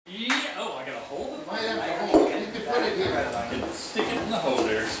might have to hold. You can put it here. I can stick it in the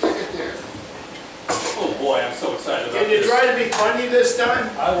holder. Stick it there. Oh boy, I'm so excited about this. Can you try to be funny this time?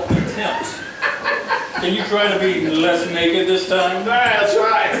 I will attempt. Can you try to be less naked this time? All right, I'll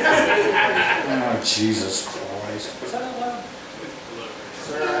try. Oh, Jesus Christ. Was that out loud?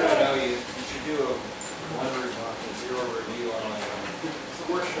 Sir, I don't know. You should do a zero review on it. It's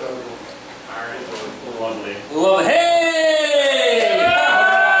the worst show. All right. Lovely. Well, hey!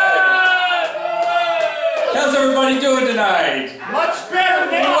 How's everybody doing tonight? Much better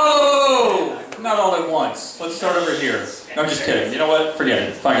now. Whoa! Not all at once. Let's start over here. No, I'm just kidding. You know what? Forget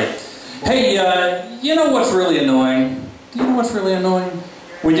it. Fuck it. Hey, you know what's really annoying? Do you know what's really annoying?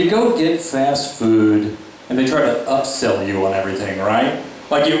 When you go get fast food and they try to upsell you on everything, right?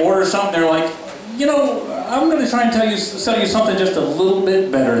 Like you order something, they're like, you know, I'm going to try and sell you something just a little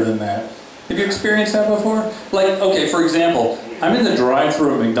bit better than that. Have you experienced that before? Like, okay, for example, I'm in the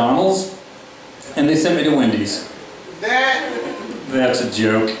drive-thru at McDonald's and they sent me to Wendy's. That's a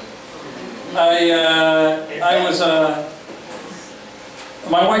joke.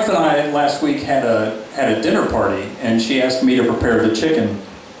 My wife and I last week had a dinner party, and she asked me to prepare the chicken.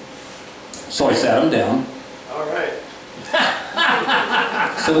 So I sat him down. All right.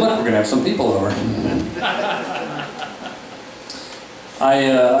 So look, we're gonna have some people over.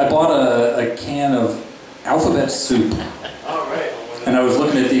 I bought a can of alphabet soup. All right. And I was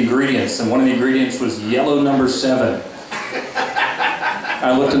looking at the ingredients, and one of the ingredients was yellow number 7.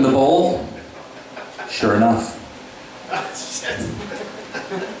 I looked in the bowl. Sure enough. That's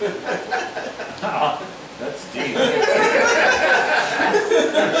deep.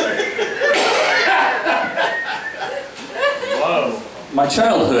 Whoa. My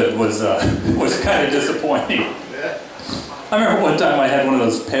childhood was kind of disappointing. I remember one time I had one of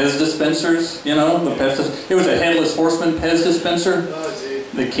those Pez dispensers, you know, the Pez. It was a Headless Horseman Pez dispenser. Oh, gee.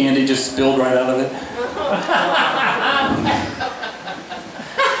 The candy just spilled right out of it.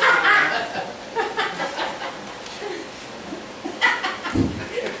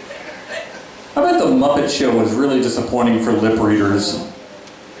 I bet the Muppet Show was really disappointing for lip readers.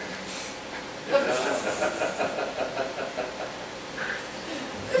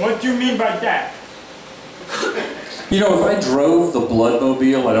 What do you mean by that? You know, if I drove the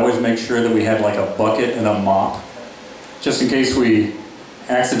Bloodmobile, I'd always make sure that we had like a bucket and a mop, just in case we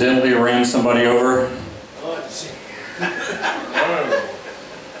accidentally ran somebody over. Oh, gee.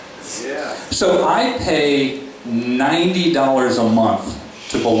 Yeah. So I pay $90 a month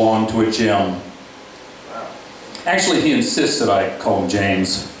to belong to a gym. Wow. Actually, he insists that I call him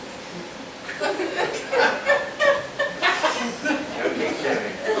James.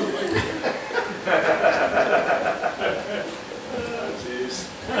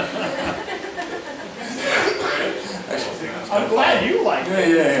 I'm glad you like it.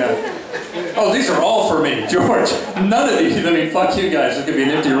 Yeah. Oh, these are all for me, George. None of these. I mean, fuck you guys. It's going to be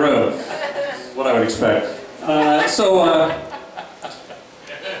an empty room. What I would expect. I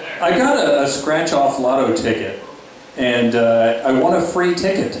got a scratch-off lotto ticket, and I won a free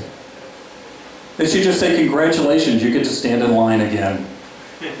ticket. They should just say, congratulations, you get to stand in line again.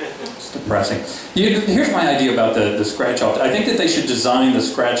 It's depressing. Here's my idea about the scratch-off. I think that they should design the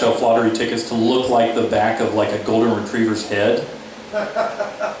scratch-off lottery tickets to look like the back of like a golden retriever's head.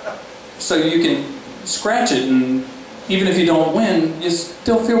 So you can scratch it, and even if you don't win, you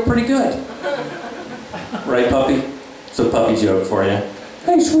still feel pretty good. Right, puppy? It's a puppy joke for you.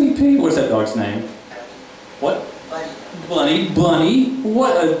 Hey, sweet pea. What's that dog's name? What? Bunny. Bunny?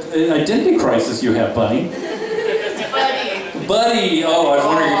 What an identity crisis you have, Bunny. Buddy. Buddy. Oh, I was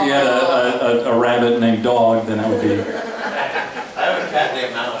wondering if you had a rabbit named Dog, then that would be... I have a cat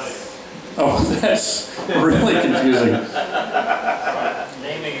named Mouse. Oh, that's really confusing.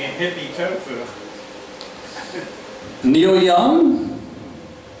 Naming a hippie tofu. Neil Young?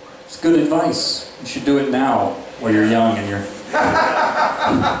 It's good advice. You should do it now while you're young and your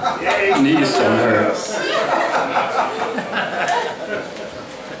knees don't hurt.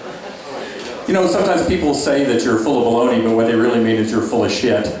 You know, sometimes people say that you're full of baloney, but what they really mean is you're full of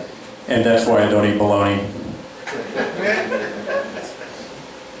shit. And that's why I don't eat baloney.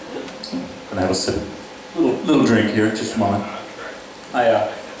 I'm gonna have a sip. Little drink here, just a moment.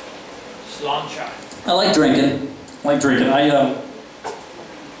 Slancha. I like drinking. I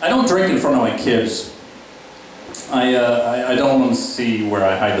don't drink in front of my kids. I don't want to see where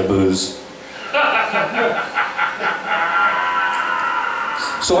I hide the booze.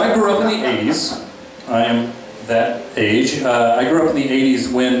 So I grew up in the 80s. I am that age. I grew up in the 80s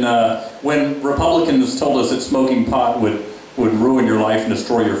when Republicans told us that smoking pot would ruin your life and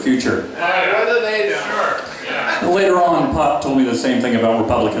destroy your future. What do they do? Sure. Later on, pot told me the same thing about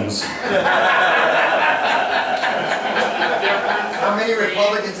Republicans.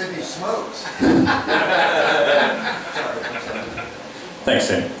 Republicans if he smokes. Thanks,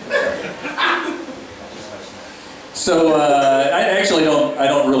 Sam. So I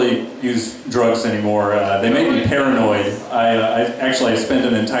don't really use drugs anymore. They make me paranoid. I spent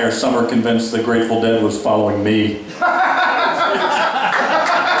an entire summer convinced the Grateful Dead was following me.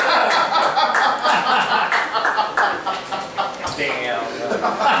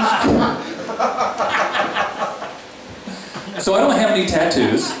 So I don't have any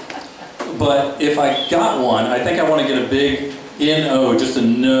tattoos, but if I got one, I think I want to get a big N-O, just a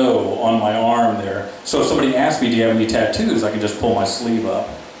no on my arm there. So if somebody asks me, do you have any tattoos, I can just pull my sleeve up.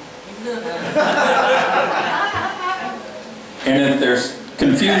 And if they're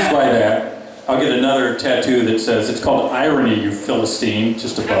confused by that, I'll get another tattoo that says, it's called irony, you Philistine,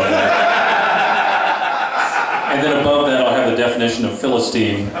 just above that. And then above that, I'll have the definition of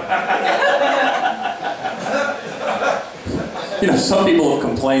Philistine. You know, some people have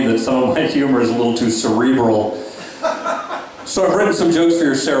complained that some of my humor is a little too cerebral. So I've written some jokes for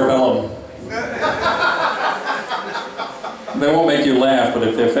your cerebellum. They won't make you laugh, but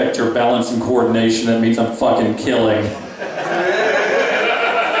if they affect your balance and coordination, that means I'm fucking killing.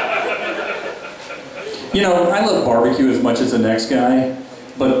 You know, I love barbecue as much as the next guy,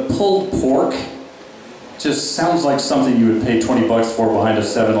 but pulled pork just sounds like something you would pay 20 bucks for behind a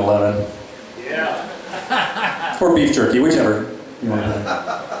 7-Eleven. Yeah. Or beef jerky, whichever you want to do.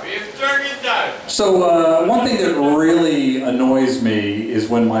 Beef jerky time. So one thing that really annoys me is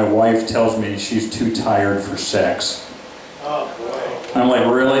when my wife tells me she's too tired for sex. Oh boy. I'm like,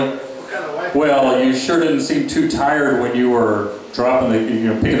 really? What kind of wife? Well, you sure didn't seem too tired when you were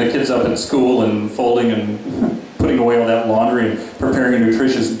picking the kids up at school and folding and putting away all that laundry and preparing a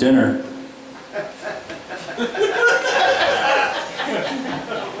nutritious dinner.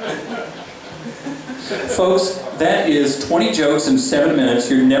 Folks, that is 20 jokes in 7 minutes.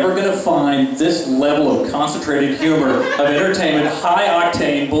 You're never going to find this level of concentrated humor, of entertainment,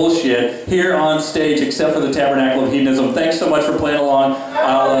 high-octane bullshit here on stage, except for the Tabernacle of Hedonism. Thanks so much for playing along.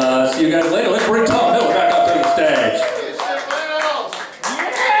 I'll see you guys later. Let's bring Tom Miller back up to the stage.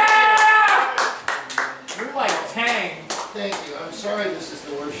 Yeah! You're like Tang. Thank you. I'm sorry this is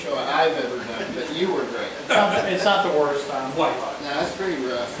the worst show I've ever done, but you were great. It's not the worst time. What? No, that's pretty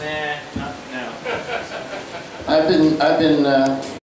rough. Nah, no. I've been